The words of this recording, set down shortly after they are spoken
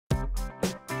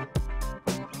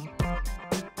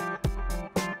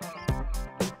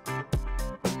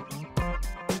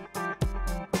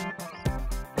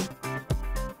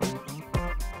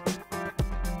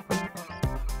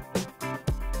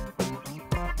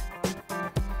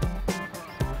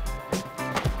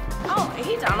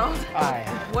Hey, Donald. Hi.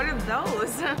 What are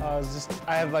those?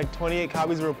 I have like 28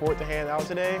 copies of a report to hand out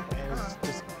today, and it's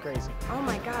just crazy. Oh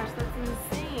my gosh, that's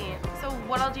insane. So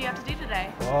what all do you have to do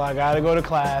today? Well, I gotta go to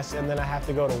class, and then I have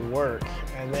to go to work,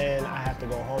 and then I have to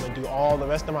go home and do all the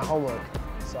rest of my homework.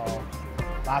 So,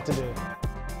 a lot to do.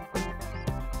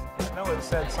 I know it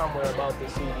said somewhere about the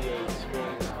CDH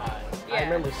being high. Yeah. I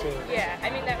remember seeing it. Yeah, I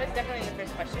mean, that was definitely the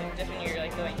first question, just when you're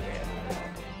like going through it.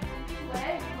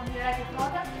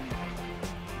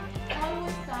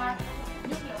 Always start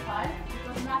nucleophile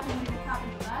because nothing really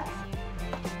happens to us.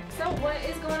 So what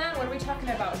is going on? What are we talking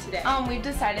about today? We've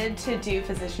decided to do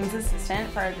physician's assistant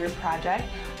for our group project.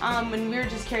 And we were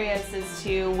just curious as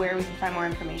to where we can find more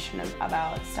information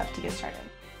about stuff to get started.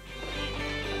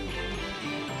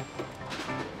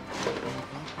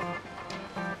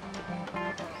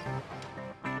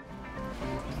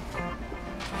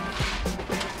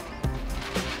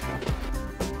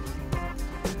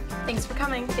 Thanks for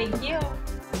coming. Thank you.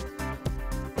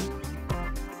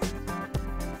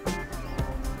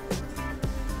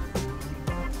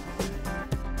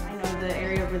 I know the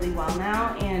area really well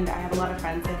now, and I have a lot of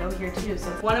friends that go here too. So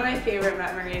one of my favorite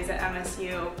memories at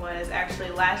MSU was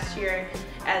actually last year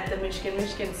at the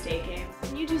Michigan State game.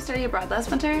 Did you do study abroad last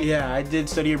winter? Yeah, I did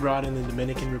study abroad in the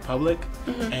Dominican Republic,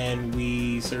 and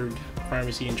we served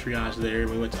pharmacy and triage there.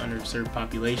 We went to underserved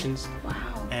populations.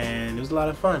 Wow. And it was a lot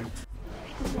of fun.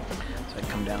 So I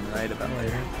come down right about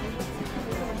there.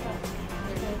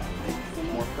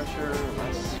 More pressure,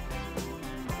 less.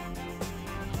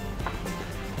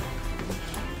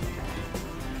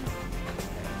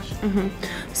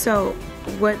 So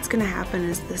what's gonna happen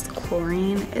is this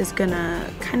chlorine is gonna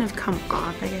kind of come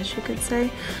off, I guess you could say,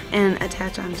 and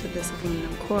attach onto this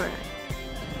aluminum chloride.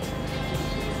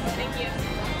 Thank you.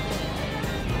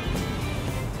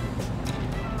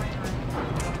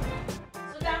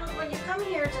 So Donald, when you come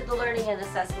here to the Learning and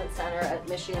Assessment Center at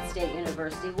Michigan State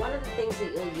University, one of the things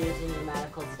that you'll use in your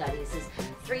medical studies is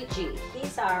 3G.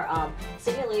 He's our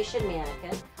simulation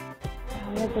mannequin.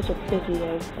 We had such a busy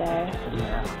day today.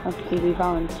 Let's see, we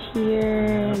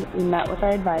volunteered, we met with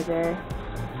our advisor,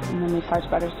 and then we talked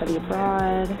about our study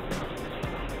abroad.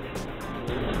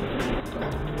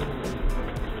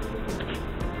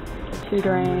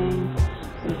 Tutoring,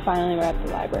 and finally we're at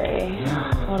the library.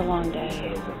 What a long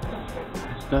day.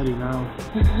 Study now.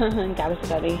 Gotta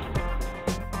study.